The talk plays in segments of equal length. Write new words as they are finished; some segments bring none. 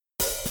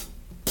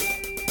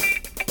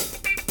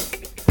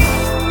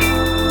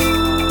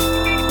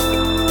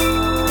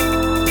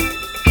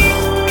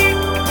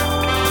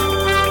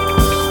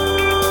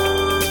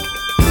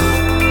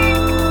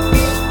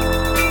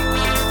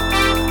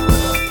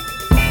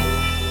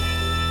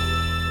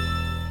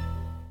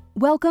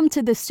Welcome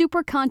to the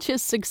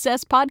Superconscious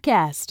Success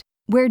Podcast,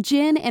 where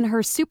Jen and her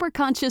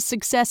Superconscious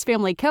Success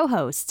family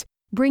co-hosts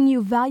bring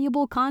you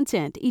valuable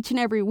content each and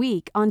every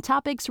week on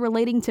topics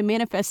relating to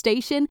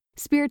manifestation,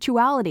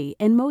 spirituality,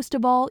 and most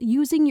of all,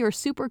 using your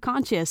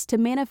superconscious to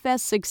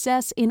manifest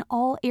success in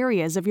all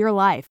areas of your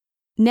life.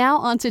 Now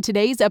on to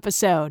today's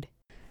episode.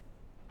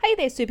 Hey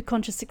there,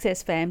 Superconscious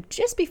Success fam.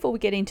 Just before we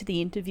get into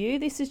the interview,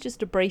 this is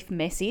just a brief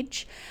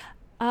message.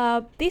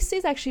 This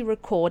is actually a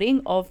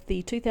recording of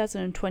the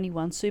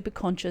 2021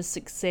 Superconscious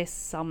Success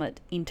Summit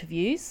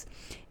interviews.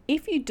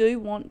 If you do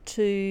want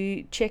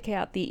to check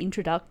out the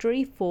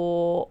introductory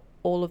for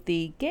all of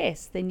the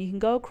guests, then you can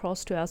go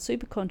across to our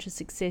Superconscious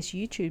Success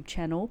YouTube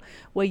channel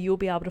where you'll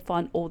be able to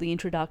find all the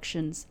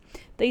introductions.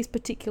 These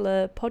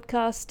particular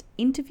podcast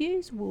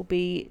interviews will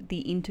be the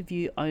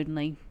interview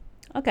only.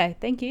 Okay,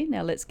 thank you.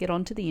 Now let's get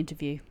on to the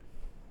interview.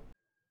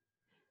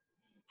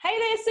 Hey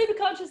there,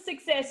 Superconscious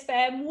Success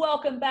fam.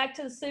 Welcome back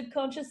to the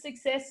Superconscious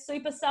Success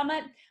Super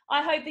Summit.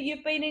 I hope that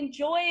you've been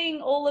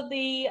enjoying all of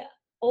the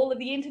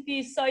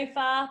interviews so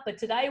far, but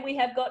today we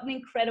have got an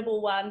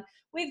incredible one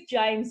with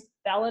James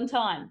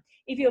Valentine.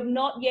 If you have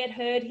not yet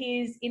heard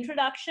his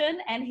introduction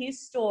and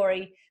his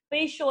story,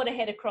 be sure to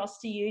head across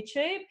to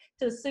YouTube,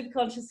 to the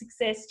Superconscious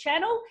Success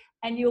channel,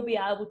 and you'll be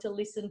able to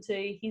listen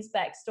to his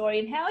backstory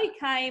and how he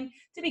came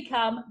to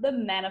become the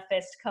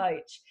Manifest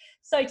Coach.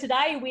 So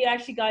today we're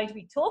actually going to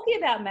be talking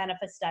about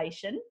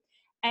manifestation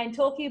and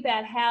talking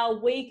about how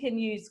we can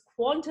use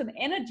quantum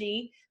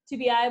energy to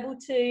be able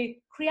to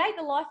create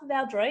the life of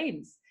our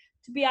dreams,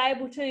 to be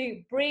able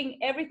to bring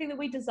everything that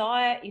we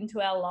desire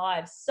into our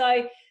lives.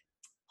 So,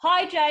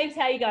 hi James,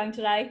 how are you going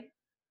today?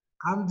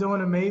 I'm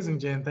doing amazing,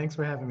 Jen. Thanks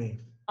for having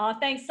me. Oh,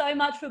 thanks so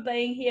much for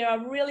being here.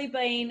 I've really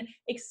been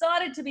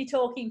excited to be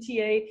talking to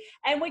you.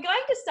 And we're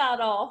going to start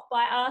off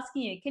by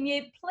asking you, can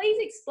you please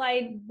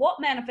explain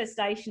what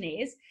manifestation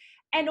is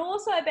and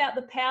also about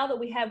the power that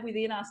we have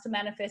within us to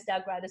manifest our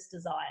greatest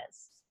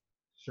desires?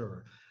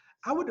 Sure.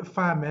 I would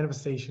define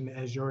manifestation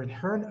as your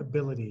inherent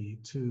ability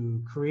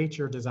to create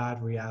your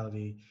desired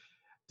reality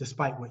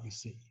despite what you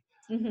see.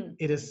 Mm-hmm.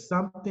 It is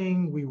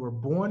something we were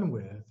born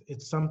with.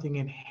 It's something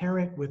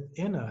inherent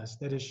within us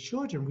that as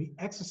children, we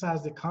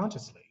exercised it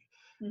consciously.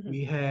 Mm-hmm.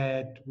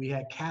 We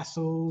had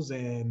castles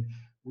and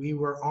we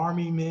were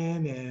army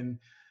men and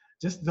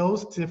just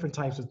those different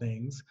types of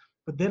things.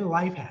 But then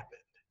life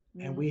happened.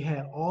 Mm-hmm. And we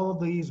had all of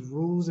these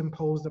rules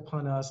imposed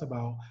upon us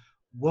about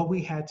what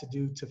we had to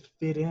do to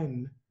fit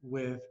in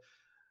with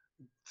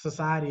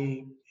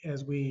society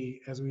as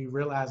we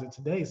realize it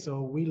today.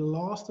 So we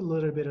lost a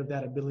little bit of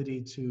that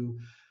ability to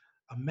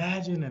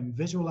imagine and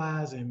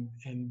visualize and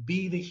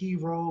be the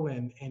hero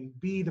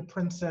and be the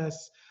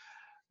princess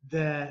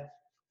that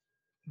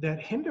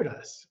hindered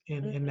us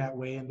in that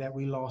way, and that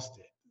we lost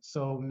it.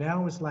 So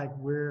now it's like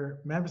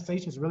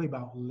manifestation is really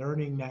about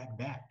learning that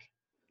back.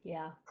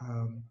 Yeah.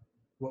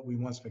 What we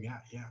once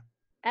forgot. Yeah.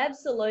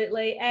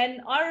 Absolutely. And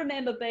I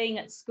remember being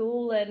at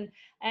school and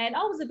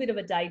I was a bit of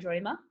a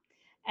daydreamer.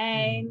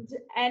 And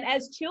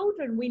as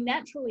children, we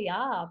naturally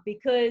are,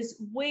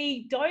 because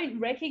we don't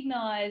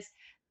recognize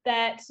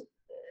that,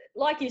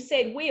 like you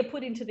said, we are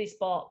put into this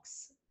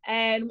box,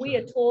 and we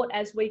are taught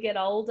as we get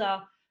older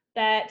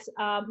that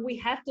we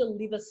have to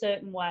live a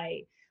certain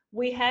way.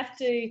 We have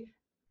to,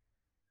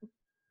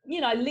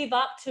 live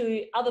up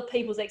to other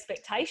people's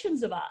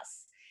expectations of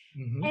us.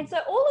 Mm-hmm. And so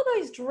all of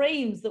those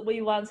dreams that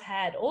we once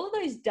had, all of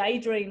those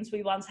daydreams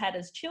we once had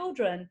as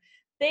children,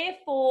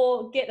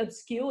 therefore get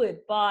obscured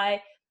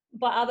by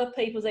other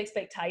people's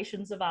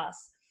expectations of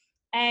us.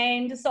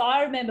 And so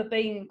I remember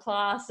being in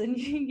class and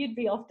you'd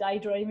be off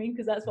daydreaming,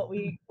 because that's what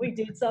we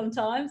did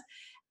sometimes.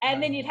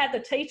 And then you'd have the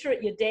teacher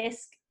at your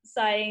desk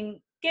saying,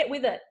 get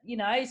with it,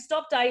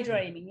 stop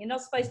daydreaming. You're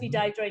not supposed to be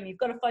daydreaming. You've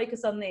got to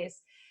focus on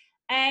this.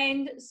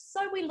 And so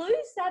we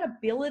lose that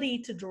ability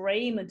to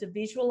dream and to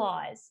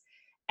visualize.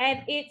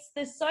 And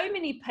there's so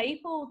many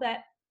people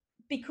that,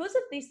 because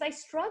of this, they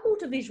struggle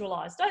to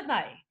visualize, don't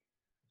they?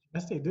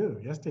 Yes, they do.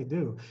 Yes, they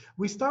do.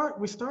 We start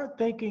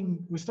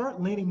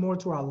leaning more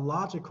to our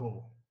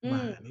logical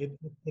mind.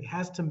 It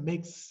has to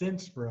make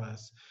sense for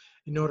us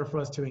in order for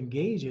us to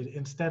engage it,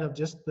 instead of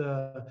just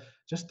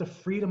the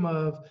freedom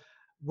of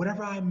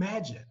whatever I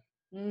imagine.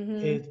 Mm-hmm.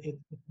 It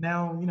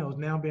now, is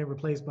now being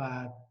replaced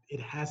by, it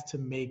has to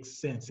make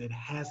sense. It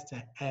has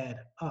to add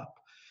up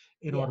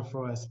in order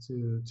for us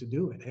to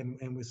do it.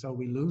 And so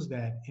we lose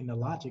that in the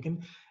logic.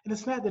 And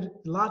it's not that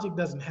logic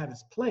doesn't have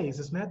its place.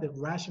 It's not that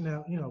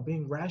rational,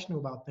 being rational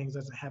about things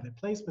doesn't have its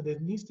place, but there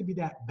needs to be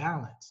that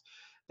balance,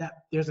 that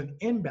there's an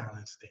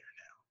imbalance there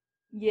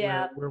now.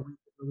 Yeah. Where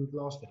we've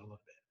lost it a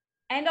little bit.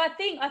 And I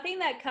think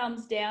that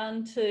comes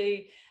down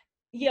to,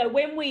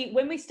 when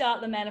we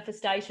start the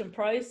manifestation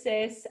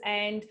process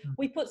and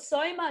we put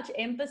so much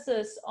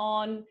emphasis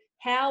on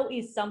how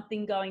is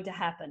something going to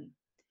happen.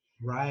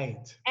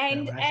 Right.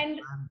 And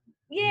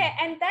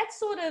that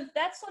sort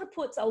of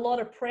puts a lot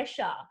of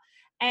pressure,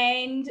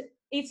 and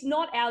it's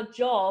not our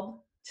job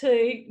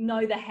to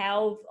know the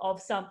how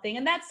of something.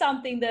 And that's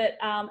something that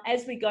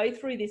as we go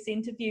through this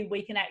interview,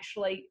 we can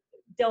actually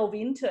delve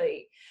into.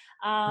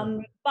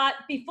 But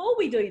before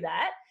we do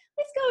that,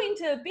 let's go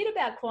into a bit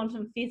about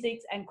quantum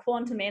physics and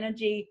quantum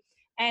energy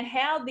and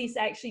how this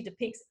actually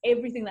depicts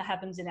everything that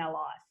happens in our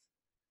life.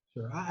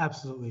 Sure. I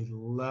absolutely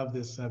love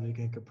this subject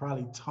and could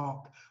probably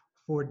talk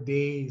for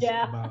days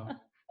about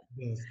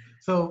this.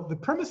 So the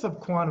premise of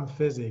quantum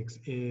physics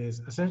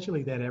is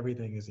essentially that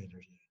everything is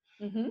energy.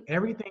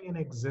 Everything in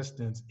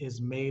existence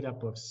is made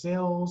up of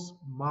cells,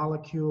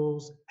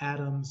 molecules,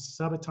 atoms,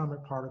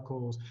 subatomic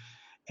particles,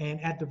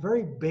 and at the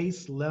very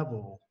base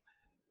level,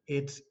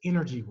 it's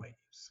energy waves.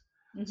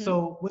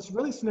 So what's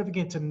really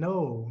significant to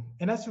know,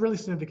 and that's really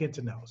significant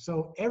to know.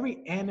 So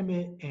every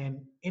animate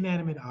and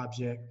inanimate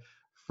object,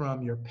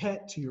 from your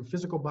pet to your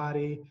physical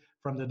body,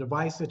 from the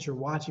device that you're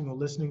watching or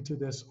listening to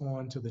this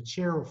on to the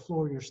chair or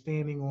floor you're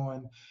standing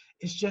on,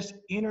 it's just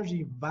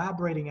energy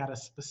vibrating at a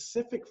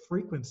specific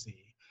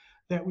frequency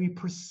that we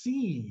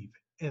perceive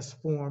as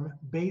form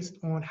based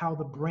on how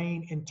the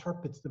brain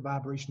interprets the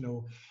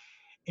vibrational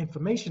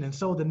information. And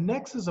so the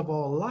nexus of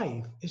all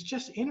life is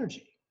just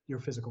energy. Your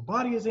physical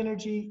body is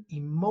energy,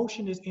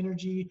 emotion is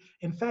energy.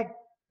 In fact,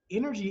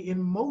 energy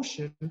in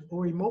motion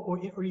or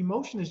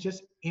emotion is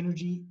just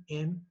energy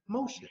in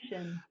motion.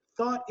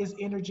 Thought is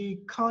energy,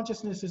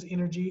 consciousness is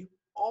energy.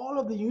 All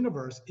of the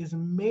universe is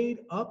made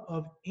up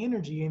of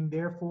energy, and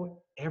therefore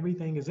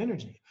everything is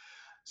energy.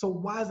 So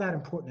why is that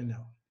important to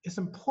know? It's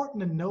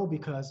important to know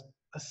because,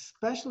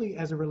 especially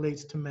as it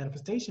relates to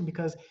manifestation,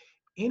 because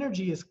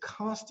energy is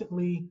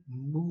constantly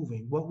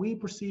moving. What we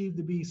perceive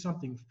to be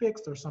something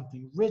fixed or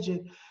something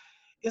rigid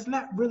is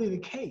not really the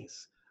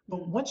case.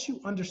 But once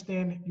you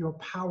understand your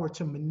power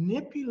to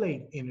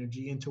manipulate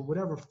energy into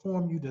whatever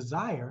form you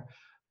desire,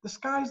 the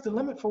sky's the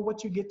limit for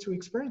what you get to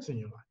experience in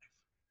your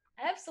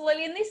life.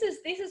 Absolutely. And this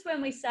is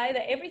when we say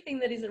that everything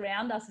that is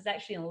around us is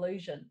actually an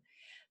illusion.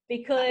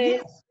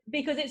 Because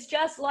it's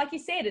just like you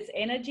said, it's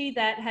energy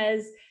that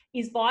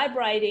is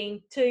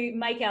vibrating to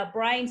make our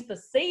brains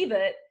perceive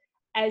it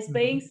as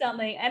being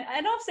something. And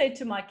I've said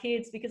to my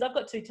kids, because I've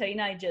got two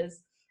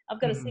teenagers, I've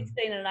got a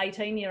 16 and an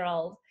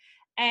 18-year-old,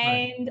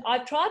 and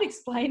I've tried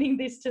explaining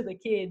this to the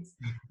kids,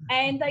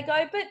 and they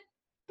go, but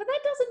that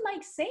doesn't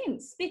make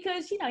sense,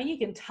 because you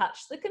can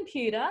touch the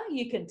computer,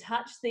 you can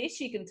touch this,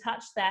 you can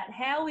touch that.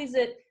 How is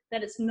it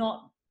that it's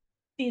not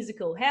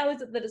physical? How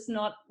is it that it's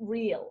not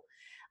real?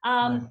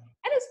 And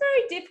it's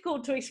very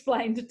difficult to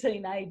explain to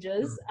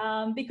teenagers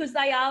because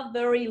they are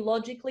very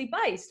logically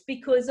based,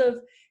 because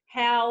of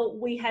how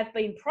we have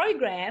been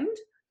programmed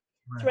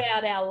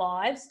throughout our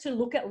lives to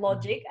look at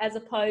logic as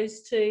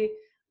opposed to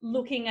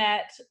looking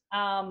at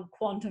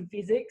quantum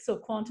physics or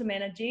quantum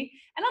energy.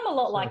 And I'm a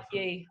lot like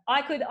you.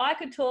 I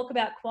could talk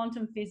about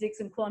quantum physics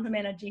and quantum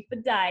energy for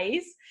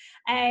days,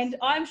 and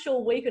I'm sure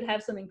we could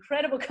have some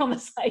incredible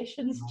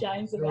conversations,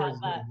 James, about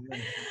that.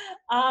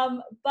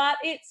 But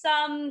it's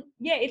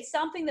it's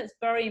something that's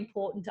very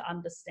important to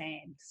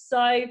understand.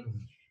 So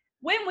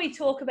when we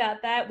talk about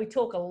that, we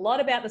talk a lot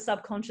about the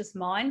subconscious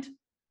mind.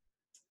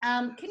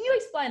 Can you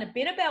explain a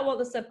bit about what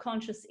the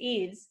subconscious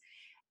is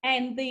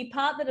and the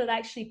part that it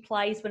actually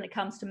plays when it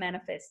comes to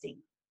manifesting?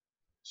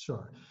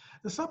 Sure.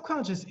 The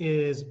subconscious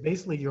is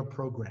basically your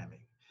programming.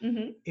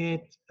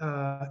 And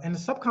the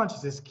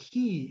subconscious is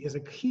a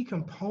key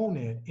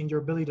component in your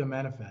ability to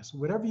manifest.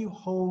 Whatever you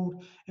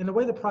hold, and the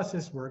way the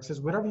process works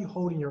is whatever you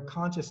hold in your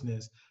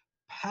consciousness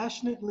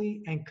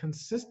passionately and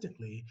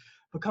consistently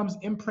becomes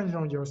imprinted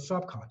on your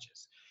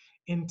subconscious.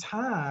 In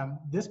time,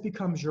 this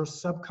becomes your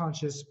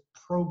subconscious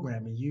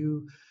programming.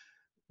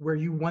 Where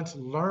you once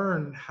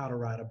learned how to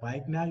ride a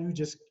bike, now you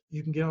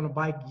can get on a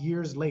bike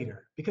years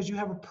later because you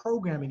have a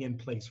programming in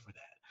place for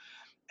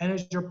that. And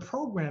as you're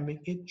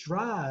programming, it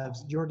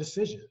drives your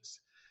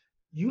decisions.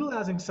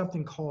 Utilizing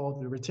something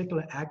called the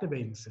reticular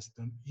activating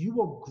system, you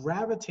will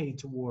gravitate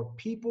toward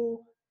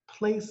people,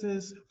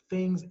 places,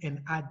 things,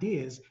 and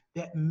ideas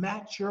that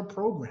match your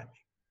programming.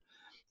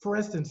 For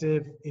instance,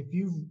 if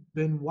you've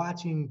been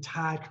watching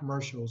Tide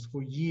commercials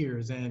for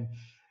years and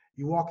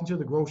you walk into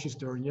the grocery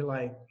store and you're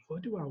like,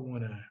 what do I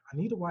want to, I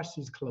need to wash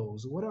these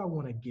clothes. What do I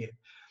want to get?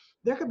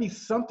 There could be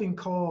something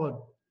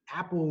called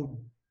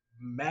Apple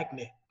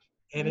Magnet,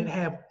 and it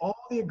have all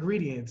the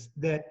ingredients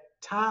that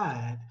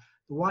Tide,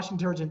 the washing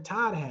detergent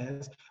Tide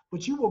has,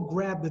 but you will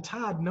grab the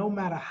Tide no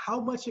matter how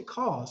much it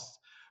costs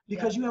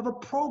because you have a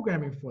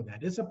programming for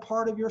that. It's a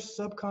part of your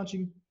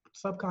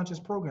subconscious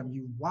program.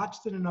 You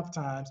watched it enough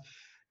times.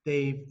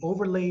 They've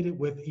overlaid it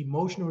with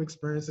emotional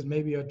experiences,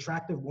 maybe an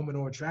attractive woman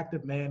or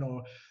attractive man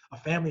or a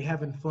family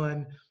having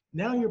fun.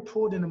 Now you're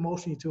pulled in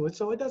emotionally to it.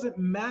 So it doesn't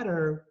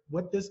matter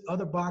what this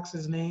other box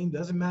is named,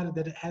 doesn't matter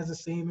that it has the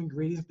same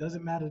ingredients,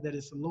 doesn't matter that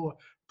it's a lower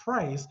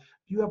price.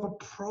 You have a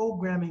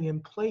programming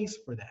in place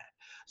for that.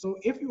 So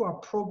if you are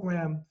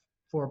programmed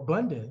for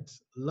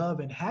abundance, love,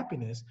 and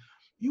happiness,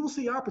 you will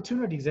see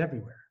opportunities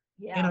everywhere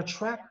and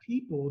attract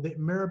people that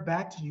mirror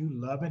back to you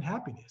love and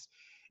happiness.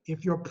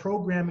 If your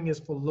programming is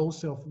for low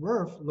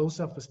self-worth, low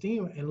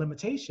self-esteem, and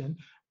limitation,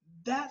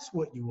 that's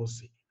what you will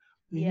see.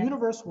 The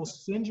universe will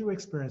send you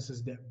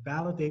experiences that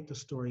validate the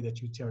story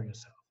that you tell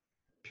yourself,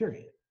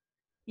 period.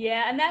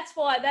 Yeah, and that's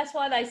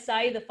why they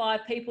say the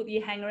 5 people that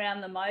you hang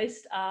around the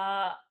most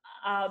are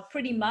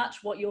pretty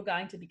much what you're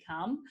going to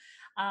become,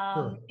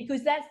 Sure.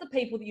 because that's the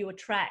people that you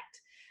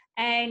attract.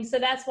 And so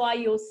that's why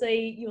you'll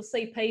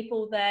see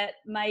people that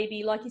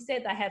maybe, like you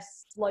said, they have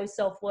low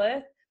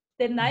self-worth,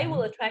 then they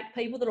will attract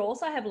people that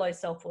also have low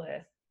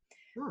self-worth.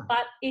 Sure.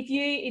 But if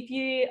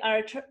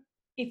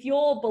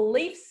your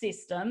belief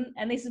system,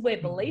 and this is where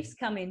beliefs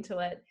come into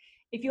it,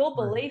 if your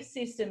belief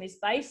system is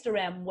based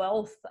around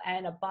wealth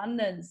and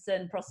abundance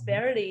and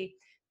prosperity,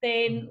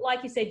 then,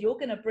 like you said, you're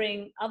going to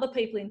bring other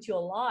people into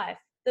your life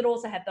that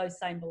also have those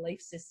same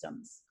belief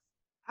systems.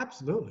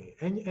 Absolutely.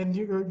 And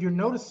you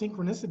notice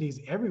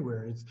synchronicities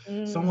everywhere. It's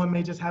someone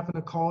may just happen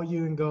to call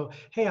you and go,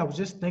 "Hey, I was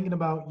just thinking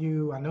about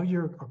you. I know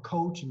you're a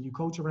coach and you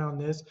coach around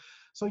this."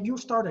 So you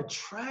start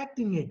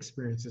attracting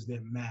experiences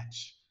that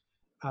match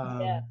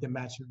Yeah.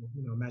 match your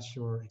experience. Match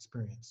your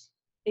belief.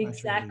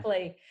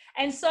 Exactly.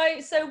 And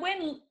so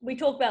when we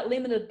talk about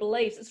limited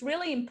beliefs, it's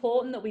really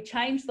important that we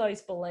change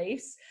those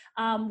beliefs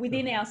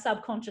within Sure. our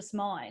subconscious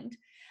mind.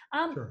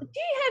 Do Sure.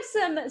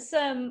 you have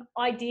some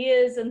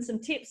ideas and some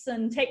tips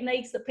and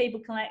techniques that people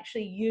can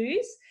actually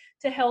use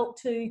to help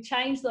to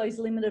change those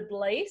limited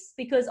beliefs?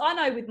 Because I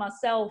know with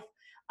myself,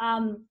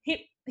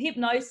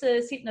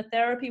 hypnosis,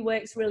 hypnotherapy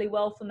works really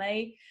well for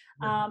me,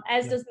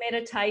 as does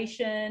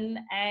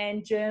meditation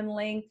and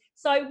journaling.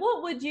 So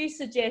what would you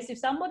suggest if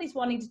somebody's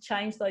wanting to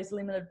change those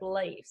limited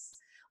beliefs?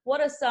 What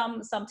are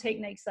some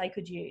techniques they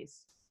could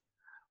use?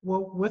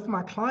 Well, with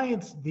my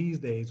clients these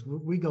days,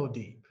 we go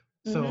deep.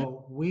 Mm-hmm.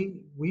 So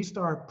we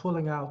start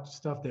pulling out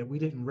stuff that we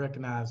didn't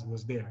recognize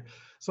was there.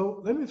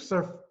 So let me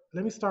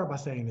start by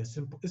saying this.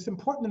 It's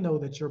important to know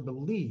that your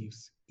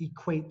beliefs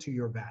equate to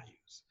your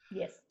values.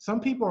 Yes.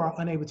 Some people are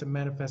unable to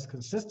manifest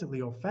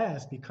consistently or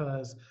fast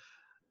because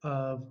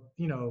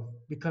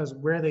because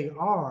where they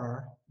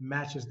are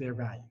matches their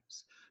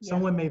values. Yeah.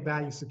 Someone may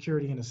value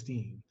security and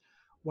esteem,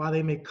 while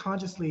they may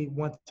consciously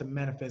want to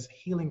manifest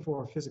healing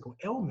for a physical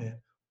ailment.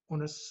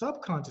 On a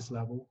subconscious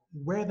level,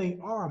 where they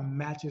are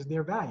matches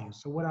their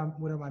values. So what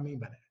do I mean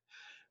by that?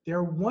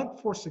 Their want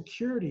for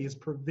security is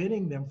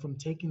preventing them from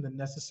taking the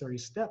necessary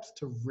steps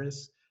to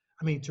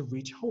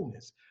reach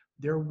wholeness.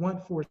 Their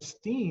want for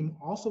esteem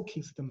also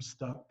keeps them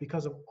stuck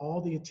because of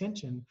all the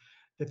attention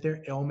that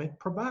their ailment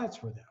provides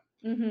for them.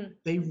 Mm-hmm.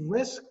 They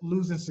risk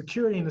losing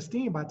security and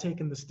esteem by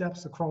taking the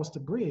steps across the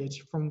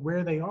bridge from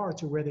where they are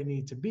to where they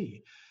need to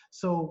be.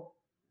 So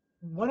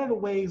one of the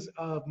ways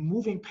of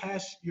moving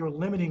past your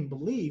limiting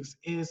beliefs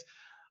is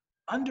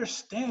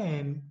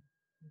understand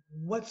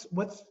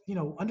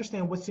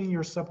understand what's in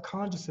your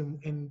subconscious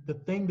and the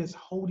thing that's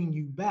holding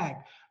you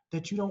back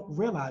that you don't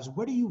realize.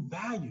 What do you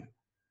value?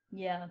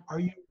 Yeah.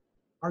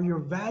 Are your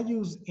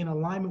values in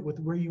alignment with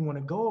where you want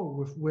to go or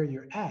with where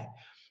you're at?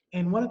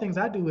 And one of the things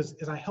I do is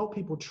I help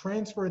people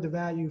transfer the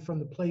value from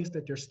the place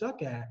that they're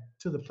stuck at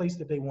to the place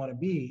that they want to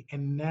be.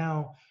 And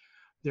now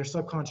their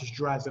subconscious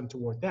drives them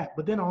toward that.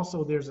 But then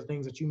also there's the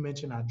things that you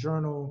mentioned. I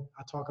journal.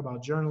 I talk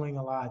about journaling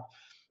a lot.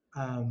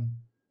 Um,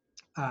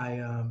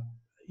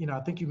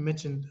 I think you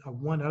mentioned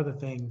one other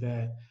thing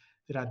that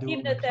I do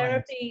with my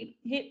clients.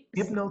 Hypnotherapy.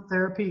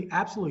 Hypnotherapy,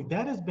 absolutely.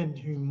 That has been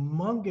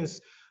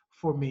humongous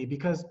for me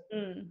because,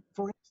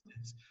 for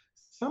instance,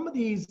 some of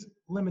these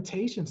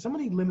limitations, some of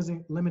these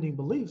limiting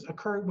beliefs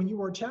occurred when you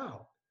were a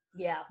child.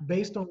 Yeah.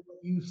 Based on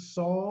what you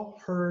saw,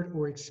 heard,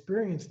 or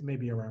experienced,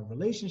 maybe around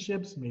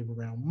relationships, maybe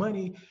around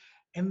money.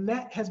 And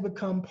that has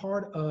become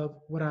part of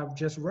what I've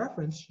just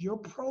referenced, your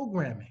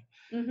programming.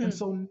 Mm-hmm. And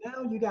so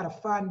now you got to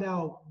find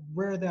out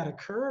where that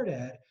occurred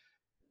at,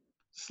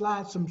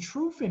 slide some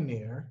truth in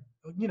there,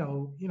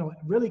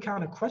 really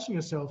kind of question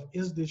yourself,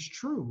 is this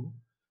true?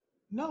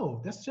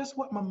 No, that's just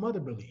what my mother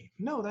believed.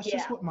 No, that's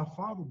just Yeah. what my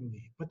father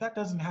believed. But that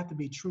doesn't have to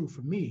be true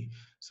for me.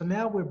 So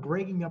now we're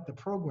breaking up the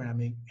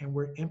programming and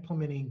we're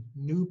implementing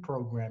new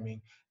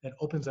programming that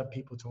opens up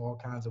people to all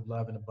kinds of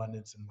love and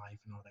abundance in life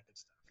and all that good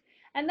stuff.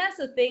 And that's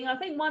the thing. I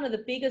think one of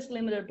the biggest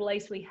limited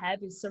beliefs we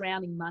have is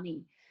surrounding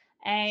money.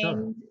 Sure.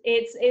 And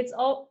it's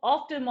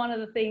often one of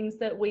the things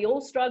that we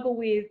all struggle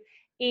with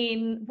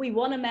we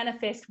want to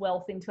manifest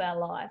wealth into our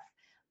life.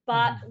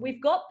 But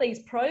we've got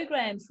these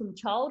programs from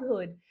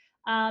childhood.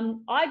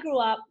 I grew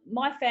up,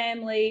 my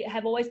family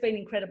have always been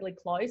incredibly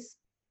close.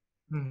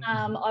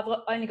 I've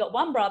only got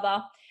one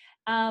brother,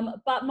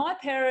 but my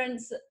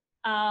parents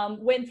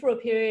went through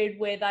a period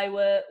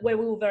where we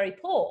were very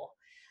poor.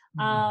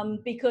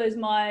 Because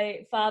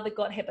my father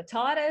got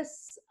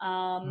hepatitis,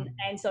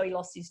 and so he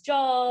lost his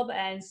job,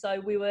 and so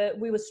we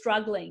were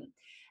struggling,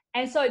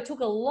 and so it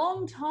took a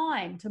long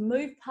time to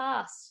move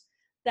past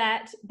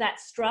that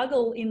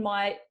struggle in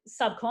my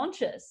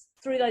subconscious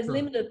through those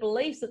limited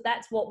beliefs that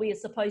that's what we are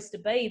supposed to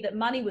be, that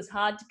money was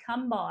hard to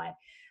come by,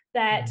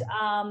 that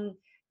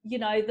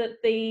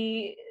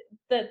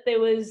that there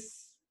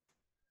was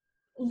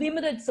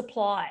limited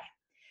supply.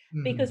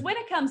 Because when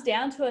it comes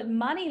down to it,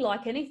 money,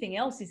 like anything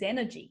else, is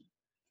energy.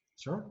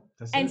 Sure.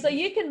 That's and it. so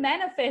you can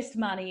manifest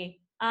money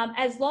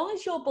as long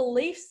as your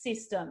belief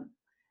system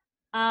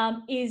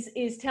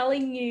is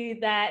telling you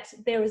that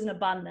there is an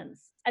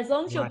abundance. as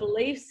long as your Right.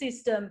 belief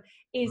system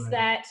is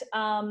Right.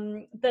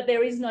 that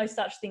there is no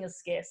such thing as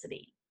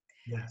scarcity.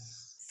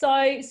 Yes.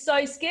 So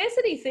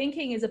scarcity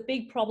thinking is a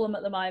big problem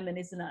at the moment,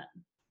 isn't it?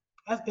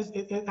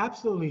 It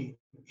absolutely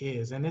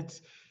is, and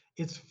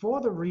it's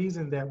for the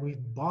reason that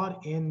we've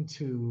bought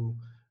into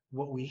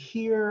what we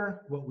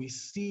hear, what we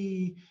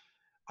see.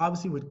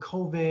 Obviously, with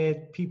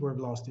COVID, people have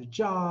lost their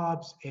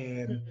jobs,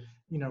 and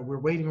we're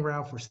waiting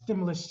around for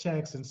stimulus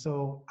checks, and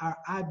so our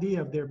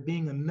idea of there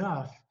being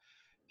enough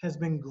has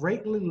been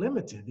greatly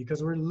limited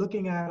because we're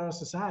looking at our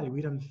society.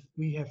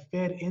 We have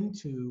fed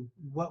into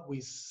what we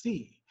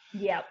see.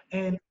 Yeah.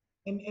 And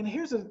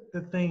here's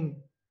the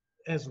thing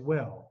as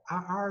well.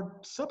 Our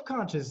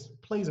subconscious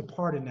plays a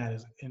part in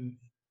that,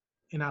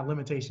 in our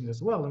limitations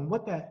as well.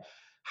 And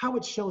how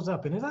it shows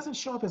up. And it doesn't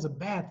show up as a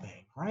bad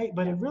thing, right?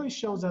 But it really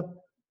shows up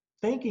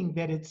thinking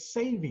that it's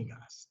saving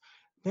us,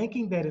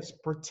 thinking that it's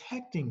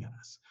protecting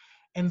us.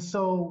 And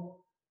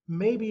so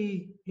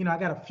maybe, I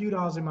got a few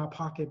dollars in my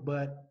pocket,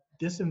 but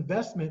this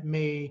investment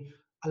may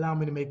allow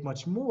me to make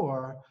much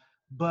more.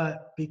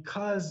 But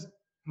because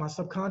my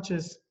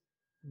subconscious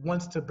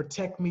wants to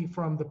protect me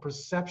from the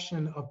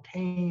perception of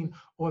pain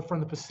or from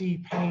the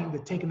perceived pain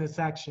that taking this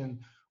action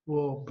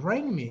will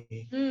bring me,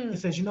 it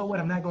says, you know what,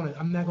 I'm not going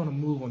to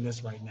move on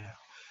this right now.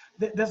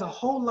 There's a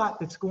whole lot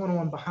that's going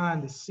on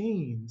behind the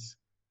scenes.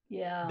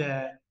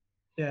 Yeah.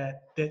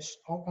 That's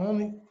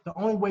only the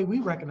only way we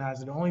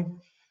recognize it.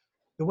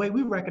 The way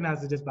we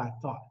recognize it is by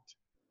thought.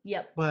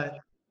 Yep. But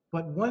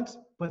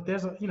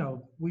there's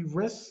we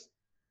risk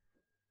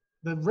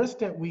the risks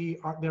that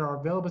are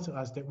available to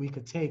us that we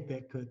could take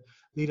that could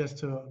lead us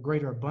to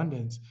greater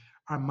abundance.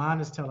 Our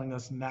mind is telling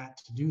us not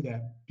to do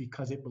that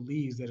because it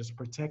believes that it's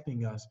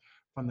protecting us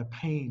from the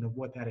pain of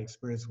what that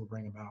experience will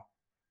bring about.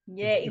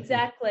 Yeah,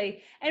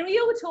 exactly. And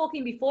you were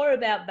talking before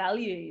about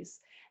values.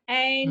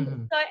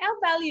 And so our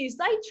values,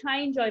 they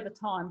change over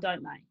time,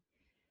 don't they?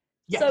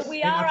 Yes, so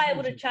we are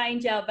able to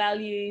change our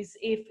values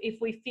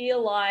if we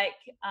feel like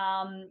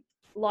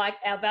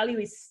our value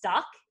is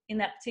stuck in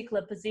that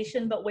particular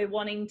position, but we're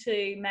wanting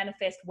to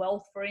manifest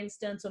wealth, for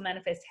instance, or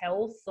manifest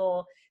health,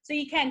 so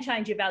you can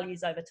change your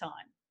values over time.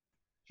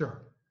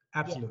 Sure,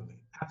 absolutely,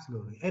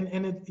 absolutely,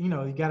 and it,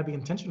 you got to be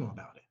intentional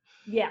about it.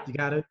 Yeah, you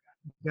got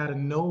to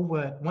know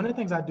what. One of the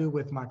things I do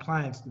with my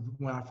clients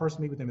when I first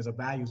meet with them is a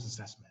values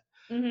assessment.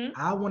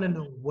 I want to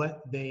know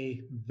what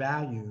they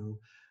value.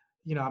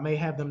 I may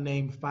have them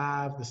name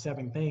 5 to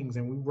 7 things,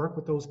 and we work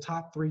with those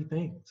top 3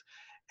 things.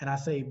 And I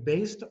say,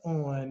 based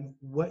on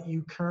what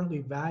you currently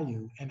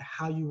value and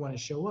how you want to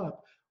show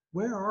up,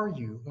 where are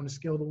you on a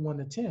scale of 1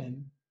 to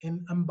 10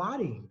 in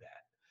embodying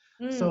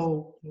that?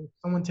 So if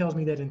someone tells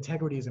me that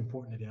integrity is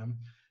important to them,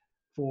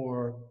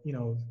 or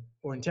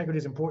integrity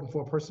is important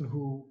for a person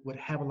who would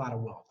have a lot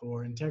of wealth,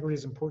 or integrity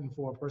is important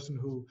for a person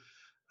who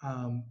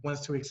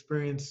wants to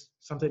experience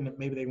something that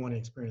maybe they want to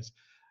experience.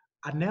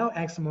 I now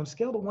ask them on a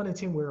scale of 1 to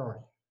 10, where are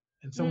you?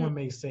 And someone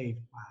may say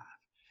 5.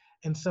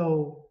 And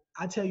so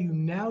I tell you,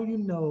 now you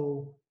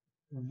know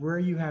where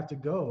you have to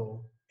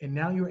go. And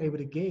now you're able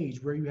to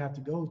gauge where you have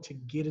to go to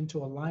get into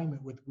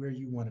alignment with where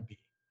you want to be.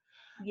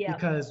 Yeah.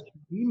 Because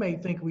we may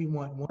think we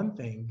want one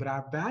thing, but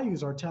our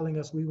values are telling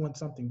us we want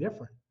something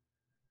different.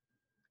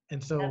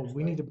 And so Absolutely.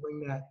 We need to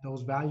bring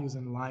those values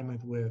in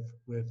alignment with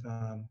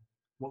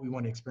what we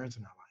want to experience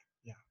in our life.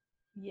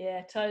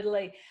 Yeah,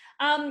 totally.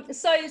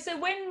 So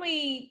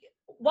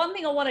one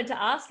thing I wanted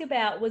to ask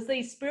about was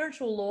these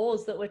spiritual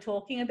laws that we're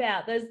talking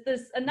about.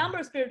 There's a number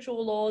of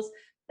spiritual laws.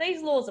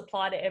 These laws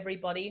apply to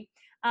everybody.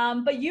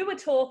 But you were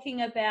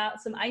talking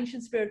about some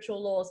ancient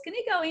spiritual laws. Can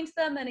you go into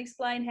them and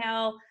explain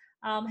how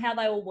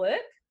they all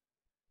work?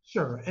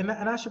 Sure. And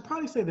I should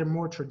probably say they're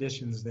more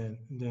traditions than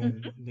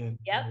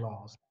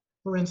laws.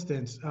 For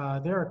instance,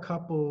 there are a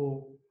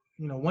couple,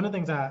 one of the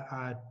things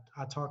I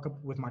talk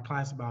with my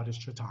clients about is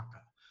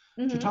Tritaka.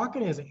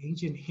 Tritaka is an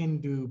ancient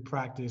Hindu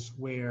practice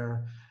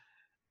where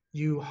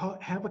you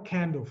have a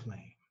candle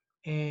flame,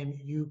 and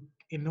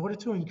in order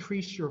to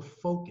increase your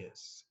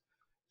focus,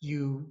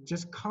 you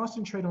just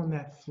concentrate on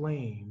that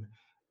flame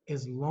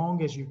as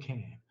long as you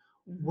can.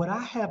 What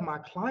I have my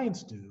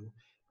clients do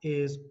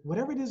is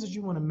whatever it is that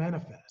you want to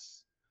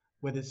manifest,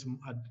 whether it's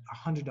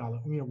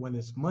 $100, whether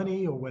it's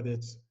money or whether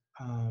it's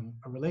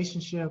a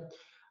relationship,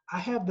 I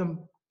have them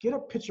get a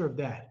picture of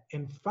that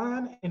and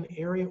find an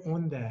area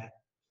on that,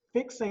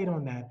 fixate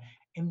on that,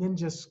 and then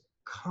just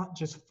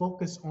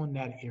focus on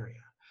that area.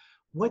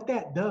 What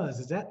that does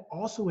is that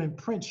also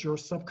imprints your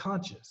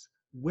subconscious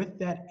with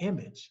that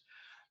image,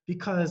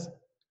 because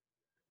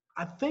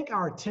I think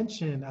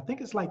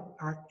it's like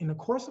in the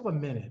course of a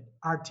minute,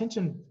 our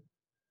attention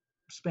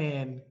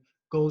span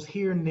goes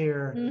here and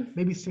there,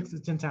 maybe 6 to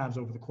 10 times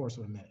over the course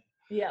of a minute.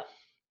 Yeah.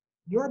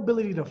 Your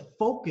ability to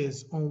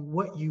focus on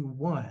what you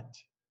want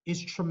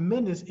is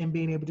tremendous in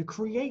being able to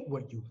create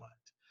what you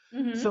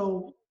want.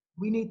 So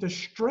we need to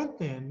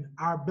strengthen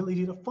our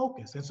ability to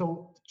focus. And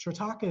so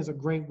Tritaka is a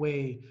great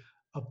way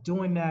of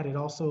doing that. It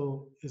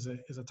also is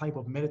a type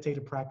of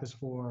meditative practice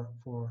for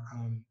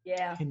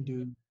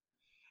Hindu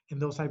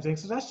and those types of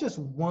things. So that's just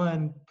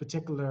one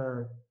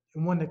particular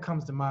one that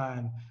comes to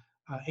mind,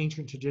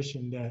 ancient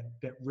tradition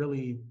that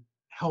really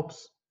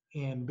helps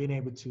in being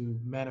able to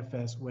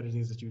manifest what it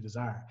is that you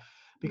desire.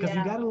 Because you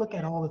Yeah. got to look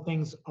at all the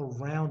things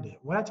around it.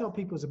 What I tell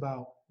people is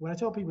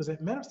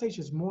that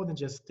manifestation is more than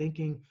just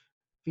thinking,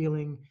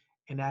 feeling,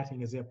 and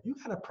acting as if. You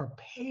got to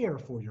prepare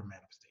for your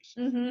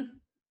manifestation. Mm-hmm.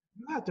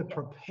 You have to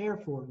prepare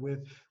for it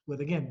with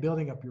again,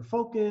 building up your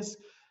focus.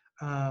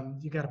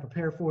 You got to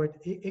prepare for it.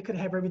 It could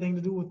have everything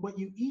to do with what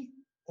you eat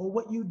or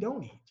what you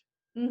don't eat.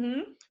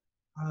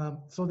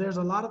 Mm-hmm. So there's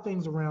a lot of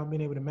things around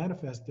being able to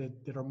manifest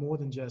that are more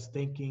than just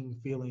thinking,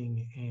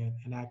 feeling,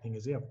 and acting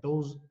as if.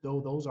 Those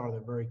are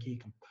the very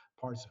key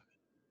parts of it.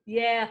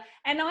 Yeah,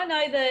 and I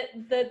know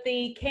that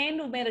the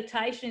candle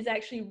meditation is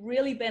actually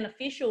really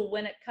beneficial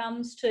when it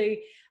comes to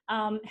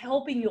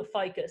helping your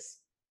focus.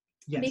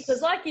 Because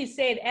Yes. like you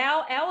said,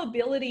 our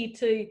ability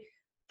to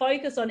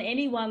focus on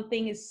any one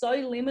thing is so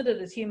limited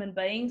as human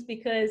beings,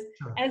 because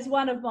Sure. as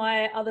one of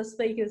my other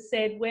speakers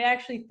said, we're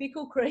actually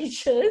fickle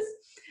creatures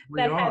We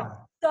that have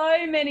are.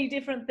 so many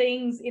different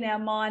things in our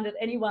mind at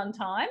any one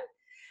time.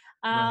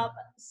 Right.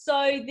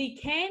 So the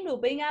candle,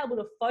 being able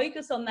to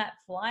focus on that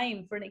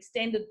flame for an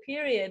extended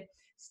period,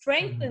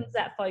 strengthens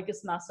that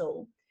focus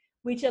muscle,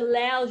 which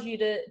allows you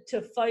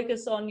to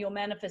focus on your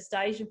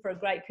manifestation for a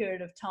great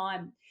period of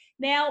time.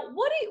 Now,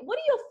 what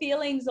are your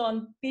feelings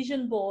on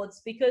vision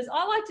boards? Because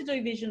I like to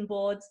do vision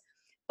boards,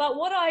 but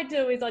what I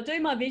do is I do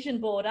my vision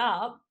board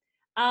up,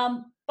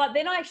 but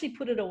then I actually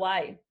put it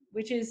away,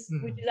 which is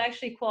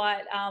actually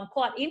quite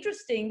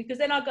interesting, because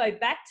then I go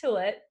back to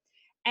it,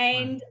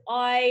 and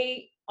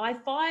I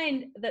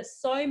find that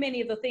so many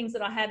of the things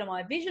that I had on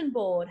my vision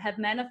board have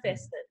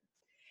manifested.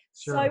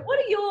 So Sure.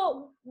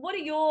 what are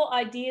your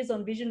ideas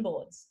on vision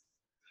boards?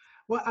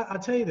 Well, I'll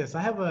tell you this.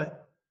 I have a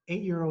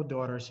 8-year-old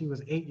daughter. She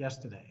was 8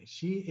 yesterday.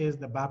 She is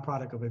the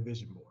byproduct of a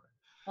vision board.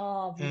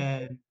 Oh,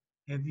 beautiful.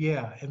 And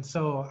yeah, and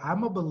so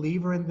I'm a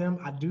believer in them.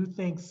 I do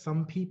think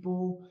some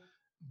people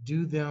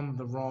do them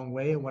the wrong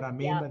way. And what I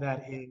mean Yeah. by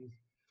that is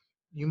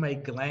you may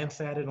glance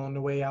at it on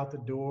the way out the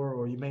door,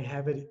 or you may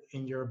have it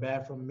in your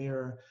bathroom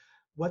mirror.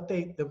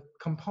 The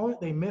component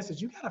they miss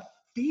is you gotta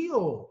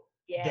feel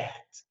Yeah.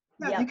 that.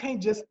 Now, you Yep.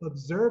 can't just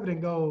observe it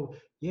and go,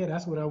 yeah,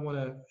 that's what I want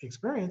to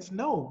experience.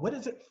 No, what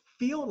does it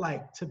feel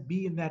like to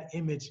be in that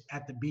image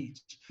at the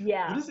beach? What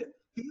Yeah. does it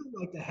feel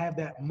like to have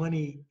that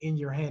money in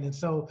your hand? And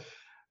so,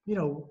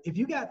 if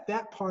you got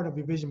that part of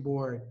your vision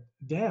board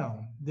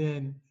down,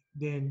 then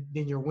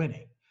you're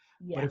winning.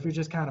 But Yeah. if you're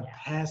just kind of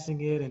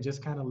passing it and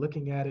just kind of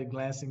looking at it,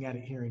 glancing at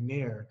it here and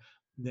there,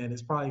 then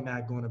it's probably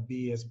not going to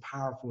be as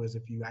powerful as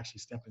if you actually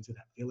step into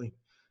that feeling.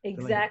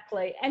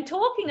 Exactly. And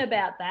talking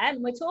about that,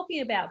 and we're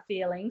talking about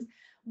feelings,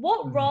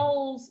 what Mhm.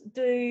 roles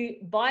do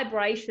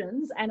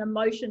vibrations and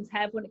emotions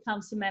have when it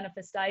comes to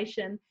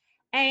manifestation?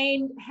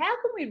 And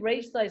how can we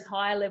reach those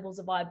higher levels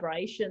of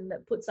vibration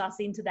that puts us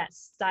into that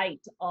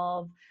state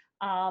of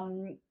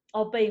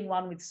being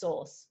one with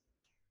source?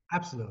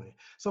 Absolutely.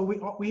 So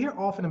we hear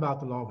often about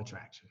the law of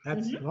attraction.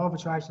 That's Mm-hmm. law of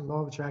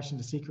attraction,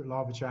 the secret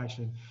law of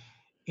attraction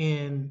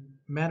in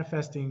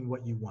manifesting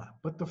what you want.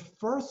 But the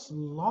first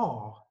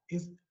law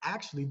is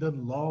actually the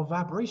law of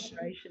vibration.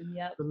 Vibration,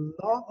 yep. The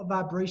law of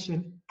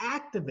vibration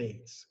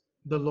activates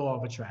the law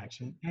of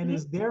attraction and Mm-hmm.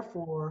 is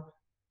therefore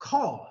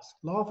cause.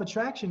 Law of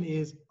attraction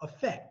is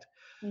effect.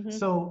 Mm-hmm.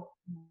 So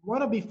you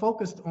want to be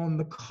focused on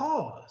the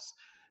cause.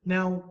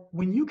 Now,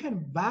 when you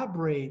can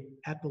vibrate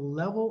at the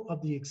level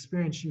of the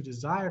experience you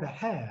desire to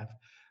have,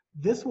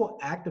 this will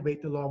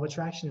activate the law of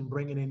attraction and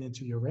bring it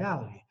into your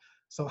reality.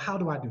 So how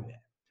do I do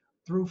that?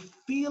 Through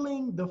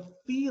feeling the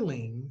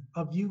feeling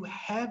of you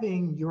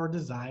having your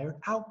desired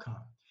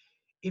outcome.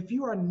 If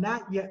you are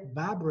not yet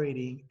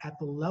vibrating at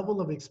the level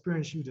of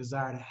experience you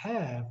desire to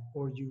have,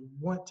 or you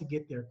want to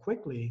get there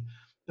quickly,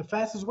 the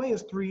fastest way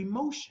is through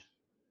emotion,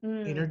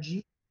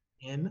 energy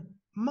in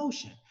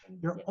motion.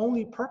 Your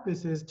only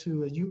purpose is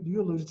to,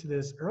 you alluded to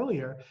this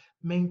earlier,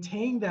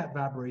 maintain that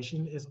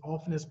vibration as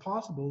often as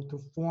possible to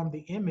form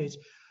the image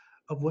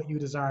of what you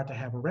desire to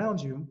have around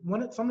you.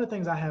 Some of the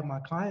things I have my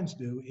clients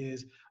do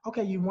is,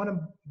 okay, you want to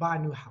buy a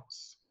new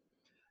house.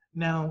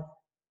 Now,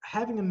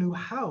 having a new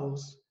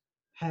house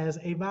has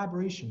a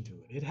vibration to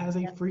it. It has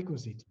a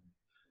frequency to it.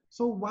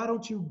 So why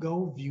don't you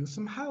go view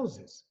some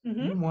houses?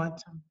 Mm-hmm. You want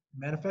to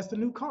manifest a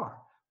new car.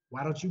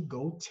 Why don't you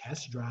go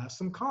test drive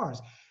some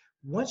cars?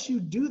 Once you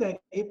do that,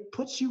 it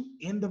puts you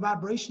in the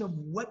vibration of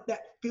what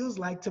that feels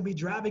like to be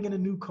driving in a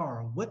new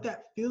car, what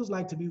that feels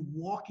like to be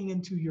walking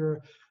into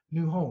your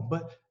new home.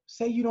 But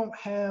say you don't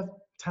have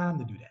time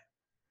to do that.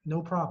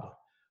 No problem.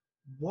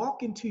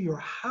 Walk into your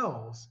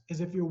house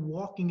as if you're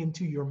walking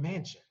into your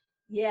mansion.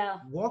 Yeah.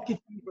 Walk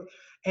into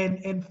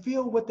and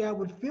feel what that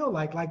would feel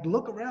like. Like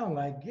look around,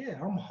 like, yeah,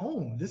 I'm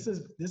home. This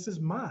is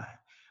mine.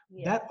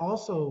 Yeah. That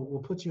also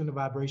will put you in the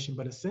vibration,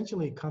 but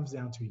essentially it comes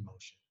down to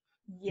emotion.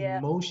 Yeah.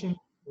 Emotion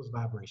was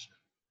vibration.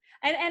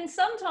 And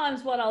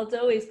sometimes what I'll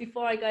do is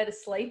before I go to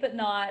sleep at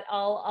night,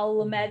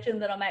 I'll imagine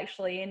that I'm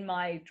actually in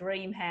my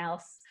dream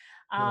house.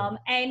 And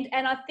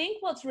I think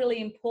what's really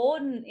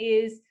important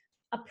is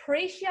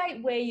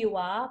appreciate where you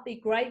are, be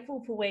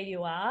grateful for where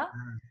you are,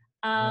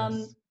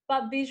 Yes.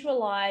 but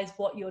visualize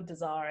what you're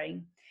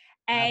desiring.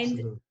 And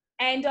Absolutely.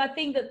 I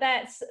think that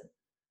that's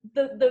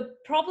the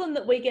problem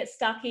that we get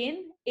stuck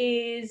in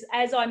is,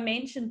 as I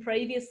mentioned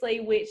previously,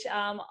 which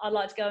I'd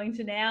like to go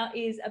into now,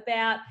 is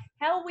about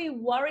how we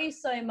worry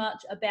so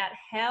much about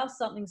how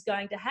something's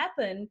going to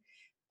happen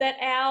that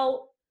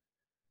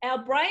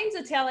our brains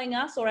are telling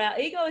us, or our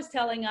ego is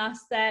telling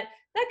us, that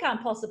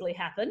can't possibly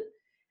happen.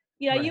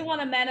 You know, you Right.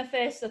 want to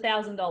manifest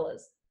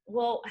 $1,000.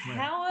 Well, Right.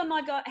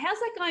 how's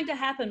that going to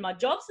happen? My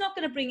job's not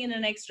going to bring in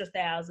an extra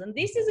 1,000.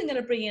 This isn't going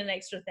to bring in an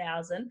extra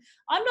 1,000.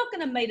 I'm not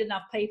going to meet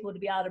enough people to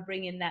be able to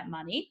bring in that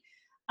money.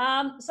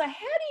 So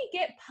how do you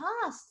get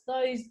past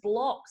those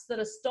blocks that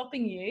are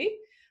stopping you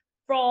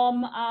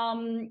from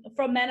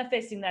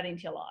manifesting that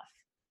into your life?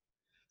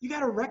 You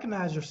got to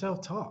recognize your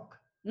self-talk.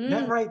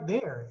 That Mm, right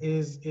there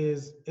is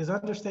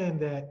understand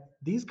that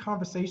these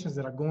conversations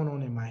that are going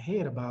on in my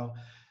head about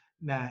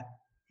not,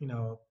 you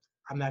know,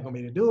 I'm not going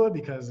to be able to do it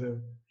because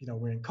of, you know,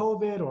 we're in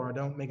COVID, or I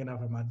don't make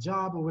enough of my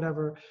job or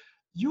whatever.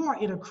 You are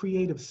in a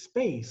creative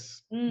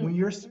space when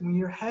mm,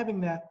 you're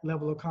having that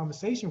level of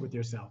conversation with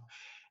yourself.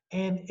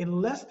 And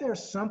unless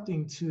there's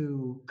something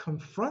to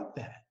confront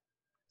that,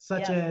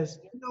 such yeah, as,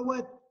 you know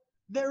what,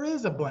 there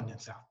is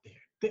abundance out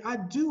there. I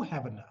do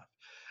have enough.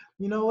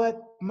 You know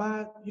what,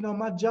 my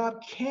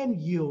job can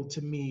yield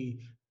to me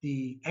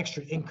the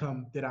extra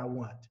income that I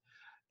want.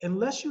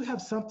 Unless you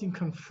have something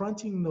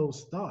confronting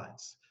those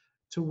thoughts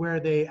to where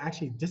they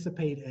actually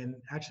dissipate and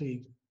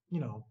actually, you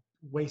know,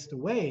 waste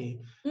away,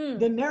 mm,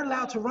 then they're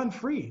allowed to run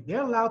free.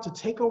 They're allowed to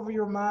take over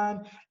your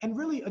mind. And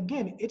really,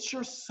 again, it's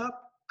your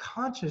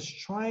subconscious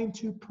trying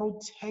to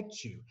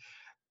protect you.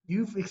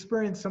 You've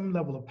experienced some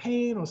level of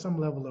pain or some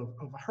level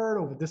of hurt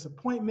or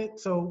disappointment.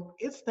 So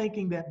it's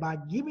thinking that by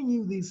giving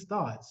you these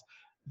thoughts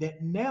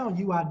that now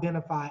you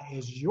identify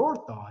as your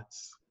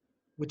thoughts,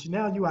 which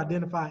now you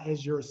identify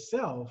as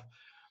yourself,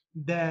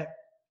 that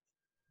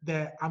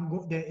that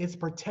it's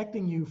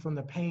protecting you from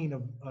the pain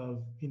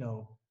of, you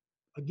know,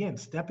 again,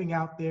 stepping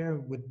out there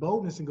with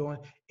boldness and going,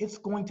 it's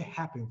going to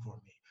happen for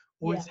me,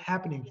 or yeah. it's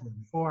happening for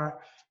me, or,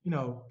 you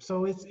know,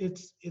 so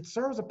it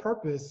serves a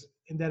purpose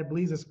in that it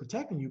believes it's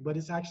protecting you, but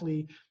it's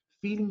actually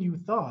feeding you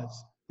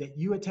thoughts that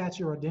you attach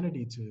your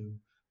identity to,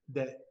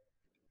 that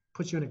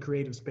puts you in a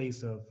creative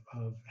space of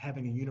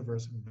having a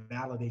universe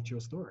validate your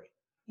story.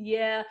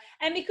 Yeah,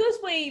 and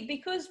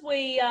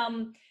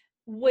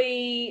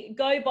we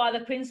go by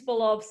the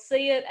principle of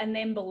see it and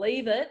then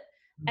believe it,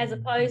 as Mhm.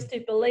 opposed to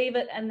believe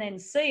it and then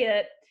see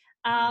it.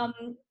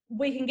 Um,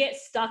 we can get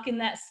stuck in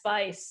that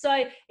space.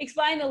 So,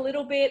 explain a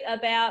little bit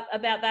about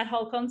that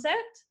whole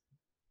concept.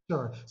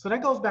 Sure. So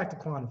that goes back to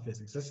quantum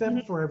physics. I said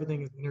Mhm. before,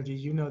 everything is energy.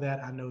 You know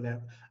that. I know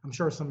that. I'm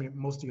sure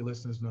most of your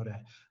listeners know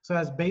that. So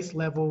as base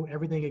level,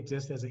 everything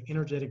exists as an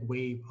energetic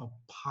wave of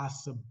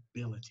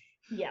possibility.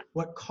 Yeah,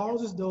 What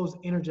causes those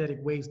energetic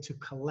waves to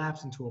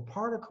collapse into a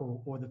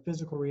particle or the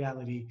physical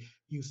reality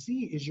you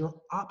see is your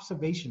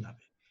observation of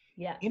it.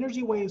 yeah,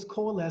 Energy waves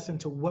coalesce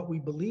into what we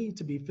believe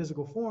to be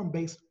physical form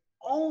based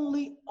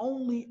only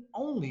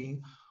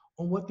on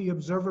what the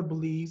observer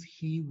believes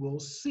he will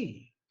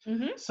see.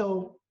 hmm,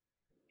 So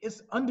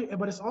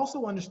but it's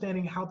also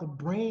understanding how the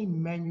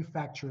brain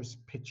manufactures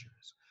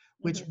pictures,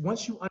 hmm, which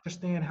once you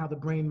understand how the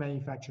brain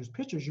manufactures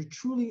pictures, you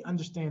truly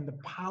understand the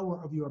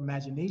power of your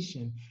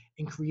imagination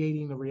in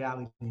creating the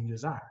reality you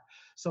desire.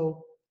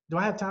 So do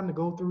I have time to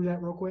go through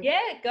that real quick? yeah.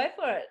 Go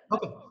for it.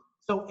 Okay.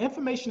 So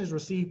information is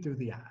received through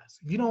the eyes.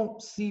 You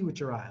don't see with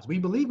your eyes. We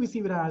believe we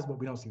see with our eyes, but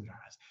we don't see with our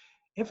eyes.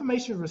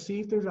 Information is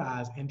received through the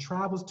eyes and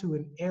travels to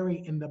an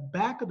area in the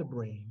back of the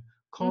brain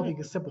called the Hmm.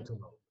 occipital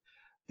lobe.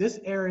 This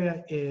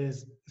area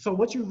is, so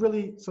you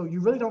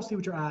really don't see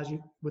with your eyes,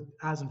 with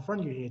eyes in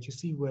front of your head. You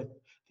see with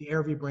the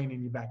area of your brain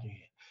in your back of your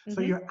head.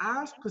 So Hmm. your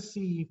eyes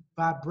perceive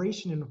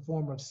vibration in the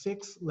form of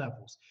 6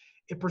 levels.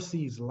 It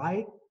perceives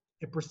light,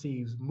 it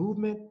perceives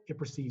movement, it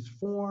perceives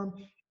form,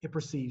 it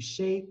perceives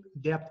shape,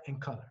 depth, and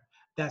color.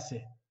 That's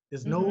it.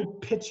 There's Hmm. no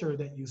picture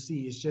that you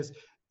see. It's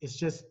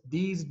just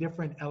these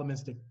different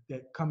elements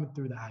that come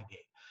through the eye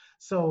gate.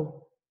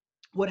 So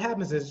what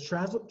happens is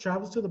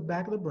travels to the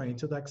back of the brain,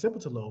 to the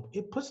occipital lobe.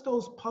 It puts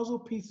those puzzle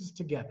pieces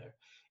together.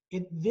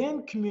 It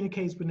then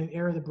communicates with an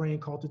area of the brain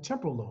called the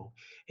temporal lobe.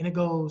 And it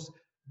goes,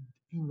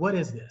 what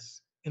is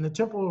this? And the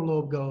temporal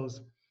lobe goes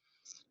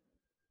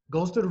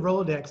to the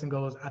Rolodex and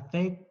goes, I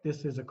think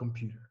this is a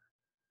computer.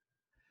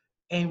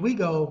 And we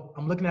go,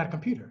 I'm looking at a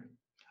computer.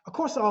 Of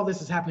course, all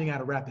this is happening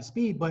at a rapid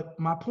speed, but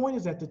my point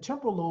is that the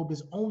temporal lobe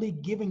is only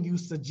giving you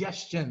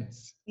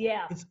suggestions.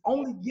 Yeah. It's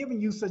only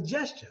giving you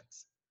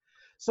suggestions.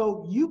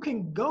 So you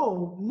can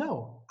go,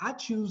 no, I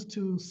choose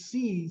to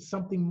see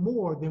something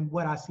more than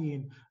what I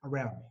see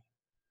around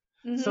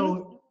me. Hmm.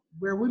 So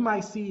where we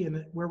might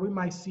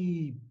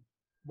see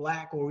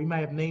black, or we might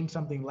have named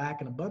something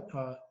lack and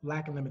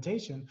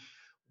limitation,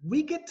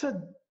 we get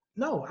to,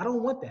 no, I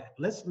don't want that.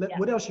 Yeah.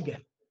 What else you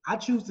get? I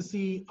choose to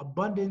see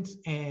abundance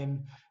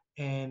and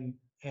and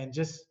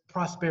just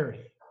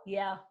prosperity.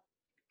 Yeah.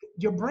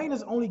 Your brain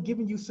is only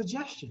giving you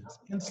suggestions.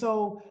 And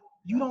so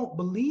you don't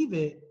believe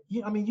it.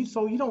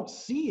 So you don't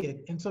see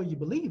it, and so you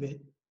believe it.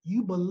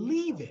 You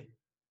believe it.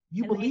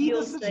 You And then believe the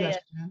you'll see it.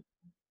 suggestion.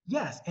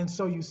 Yes, and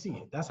so you see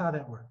it. That's how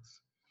that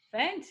works.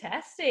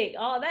 Fantastic.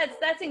 Oh,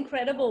 that's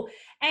incredible.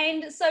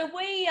 And so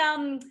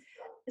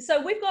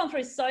we've gone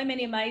through so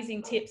many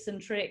amazing tips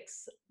and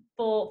tricks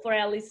for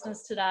our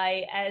listeners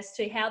today as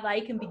to how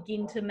they can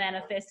begin to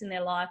manifest in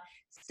their life.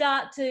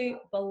 Start to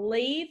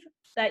believe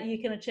that you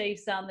can achieve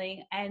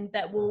something, and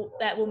that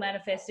will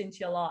manifest into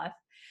your life.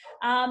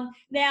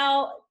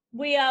 Now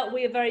we are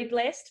very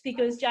blessed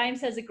because James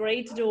has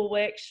agreed to do a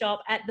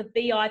workshop at the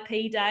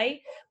VIP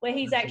day where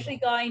he's actually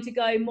going to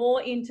go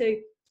more into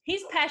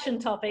his passion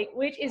topic,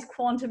 which is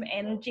quantum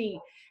energy.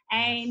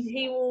 And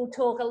he will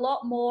talk a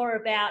lot more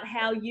about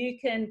how you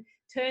can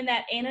turn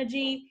that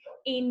energy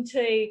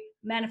into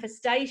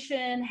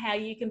manifestation, how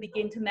you can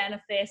begin to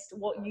manifest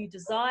what you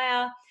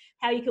desire,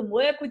 how you can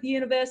work with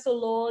universal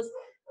laws.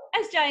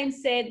 As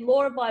James said,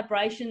 law of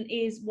vibration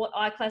is what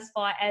I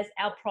classify as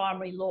our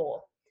primary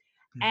law.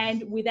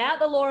 And without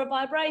the law of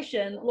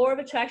vibration, law of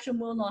attraction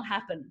will not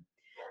happen.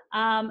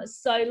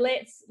 So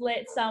let's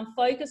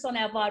focus on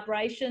our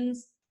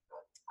vibrations.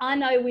 I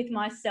know with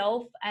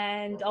myself,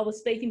 and I was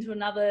speaking to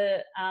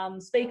another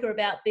speaker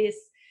about this,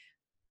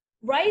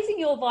 raising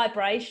your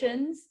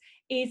vibrations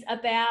is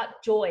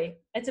about joy.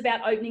 It's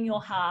about opening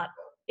your heart.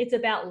 It's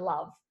about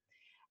love.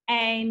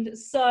 And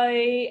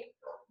so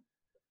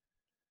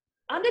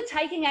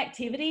undertaking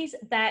activities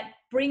that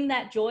bring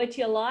that joy to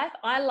your life.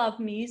 I love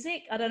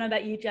music. I don't know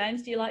about you,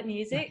 James. Do you like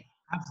music?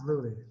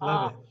 Absolutely.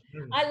 Love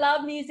it. I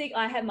love music.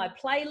 I have my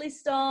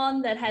playlist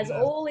on that has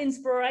all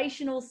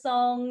inspirational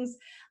songs,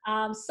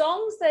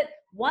 songs that,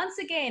 once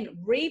again,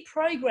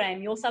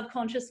 reprogram your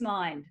subconscious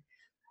mind.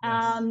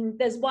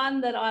 There's one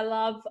that I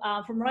love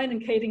from Ronan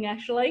Keating,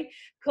 actually,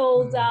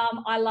 called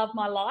I Love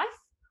My Life.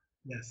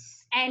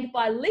 Yes. And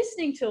by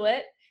listening to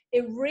it,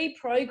 it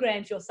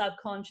reprograms your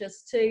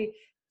subconscious to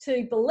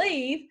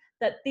believe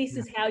that this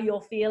is how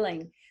you're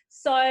feeling.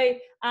 So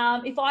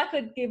if I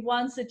could give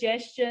one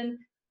suggestion,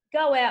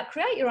 go out,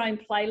 create your own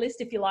playlist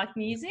if you like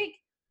music,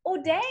 or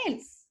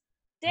dance.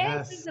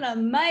 Dance is an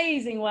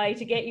amazing way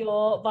to get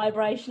your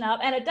vibration up.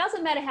 And it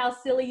doesn't matter how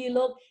silly you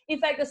look. In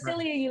fact, the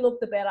sillier you look,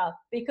 the better,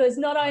 because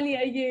not only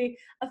are you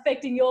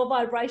affecting your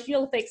vibration,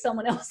 you'll affect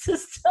someone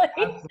else's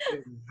too.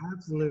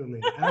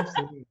 Absolutely.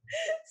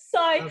 So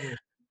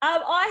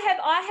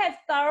I have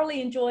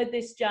thoroughly enjoyed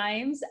this,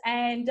 James,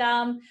 and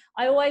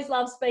I always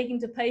love speaking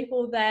to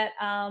people that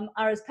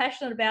are as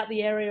passionate about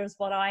the area as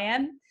what I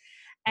am.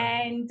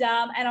 And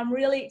I'm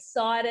really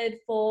excited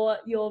for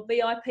your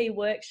VIP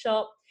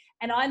workshop.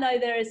 And I know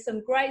there is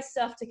some great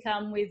stuff to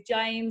come with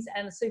James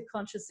and the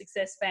Superconscious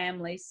Success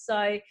family.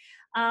 So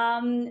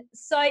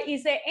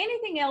is there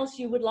anything else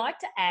you would like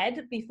to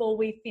add before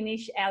we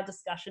finish our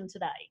discussion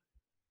today?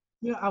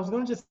 I was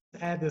going to just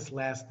add this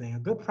last thing. A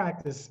good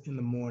practice in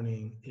the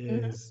morning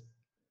is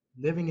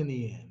living in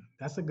the end.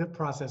 That's a good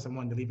process I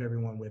wanted to leave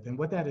everyone with. And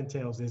what that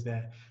entails is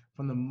that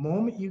from the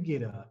moment you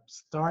get up,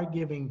 start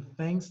giving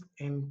thanks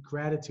and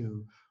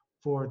gratitude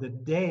for the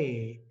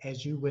day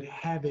as you would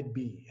have it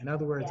be. In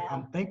other words,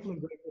 I'm thankful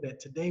and grateful that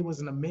today was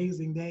an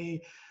amazing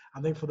day.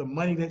 I'm thankful for the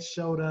money that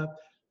showed up.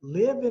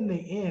 Live in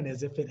the end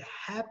as if it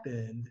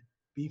happened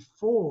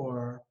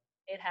before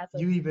it happened.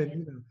 You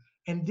even,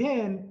 and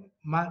then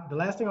the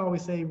last thing I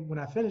always say when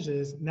I finish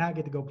is, now I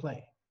get to go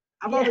play.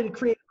 I've already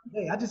created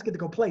my day. I just get to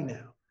go play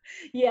now.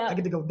 I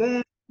get to go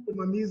dance with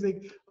my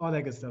music, all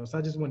that good stuff. So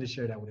I just wanted to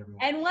share that with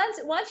everyone. And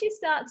once you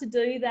start to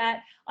do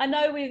that, I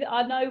know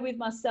with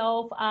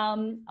myself,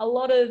 a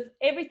lot of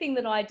everything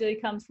that I do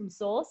comes from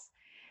source.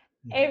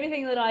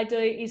 Everything that I do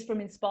is from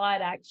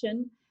inspired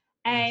action.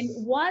 And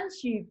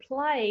once you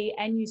play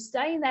and you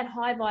stay in that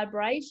high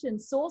vibration,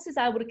 source is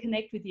able to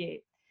connect with you.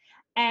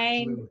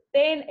 And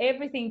then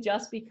everything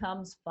just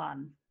becomes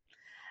fun.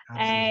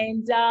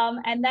 And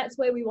that's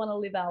where we want to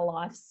live our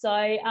life.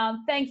 So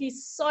thank you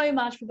so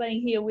much for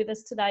being here with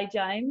us today,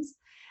 James.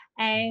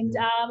 And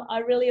I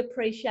really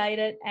appreciate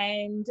it.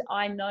 And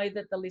I know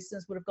that the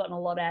listeners would have gotten a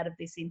lot out of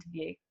this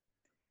interview.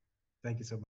 Thank you so much.